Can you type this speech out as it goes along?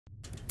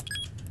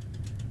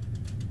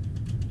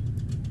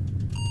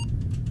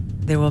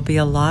There will be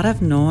a lot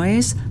of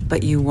noise,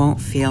 but you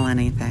won't feel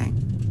anything.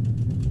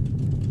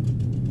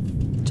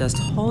 Just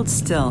hold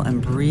still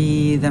and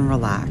breathe and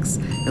relax.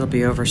 It'll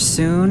be over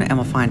soon, and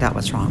we'll find out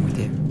what's wrong with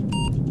you.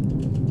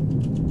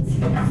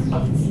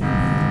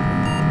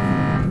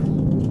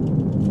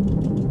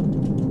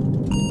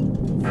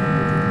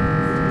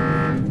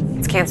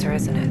 It's cancer,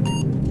 isn't it?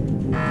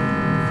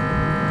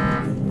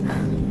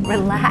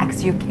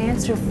 Relax, you're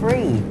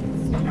cancer-free.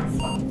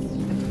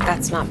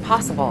 That's not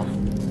possible.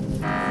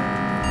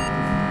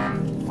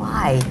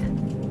 Why?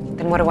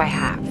 Then what do I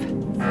have?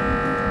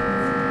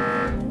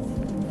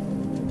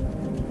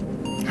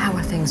 How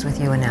are things with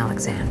you and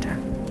Alexander?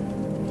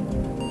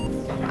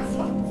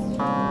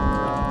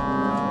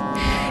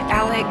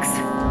 Alex,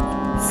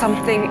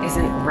 something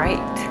isn't right.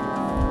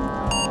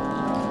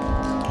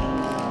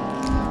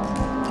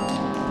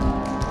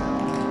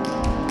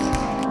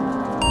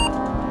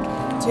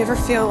 Do you ever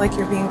feel like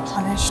you're being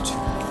punished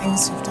for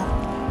things you've done?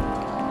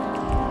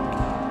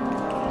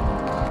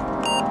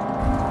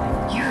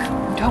 You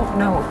don't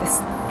know this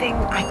thing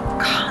I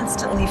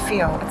constantly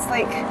feel. It's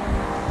like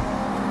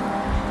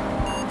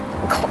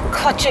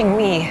clutching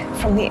me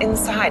from the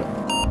inside.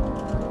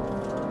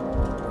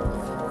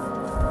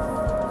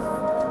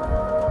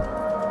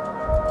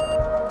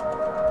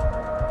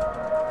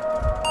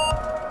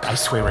 I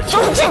swear it.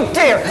 Don't you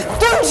dare!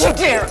 Don't you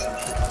dare!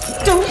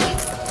 Don't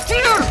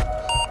dare!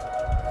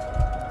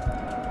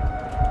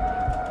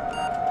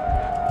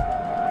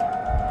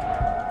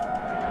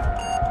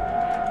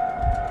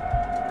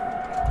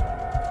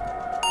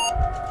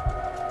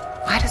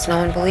 Why does no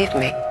one believe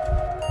me?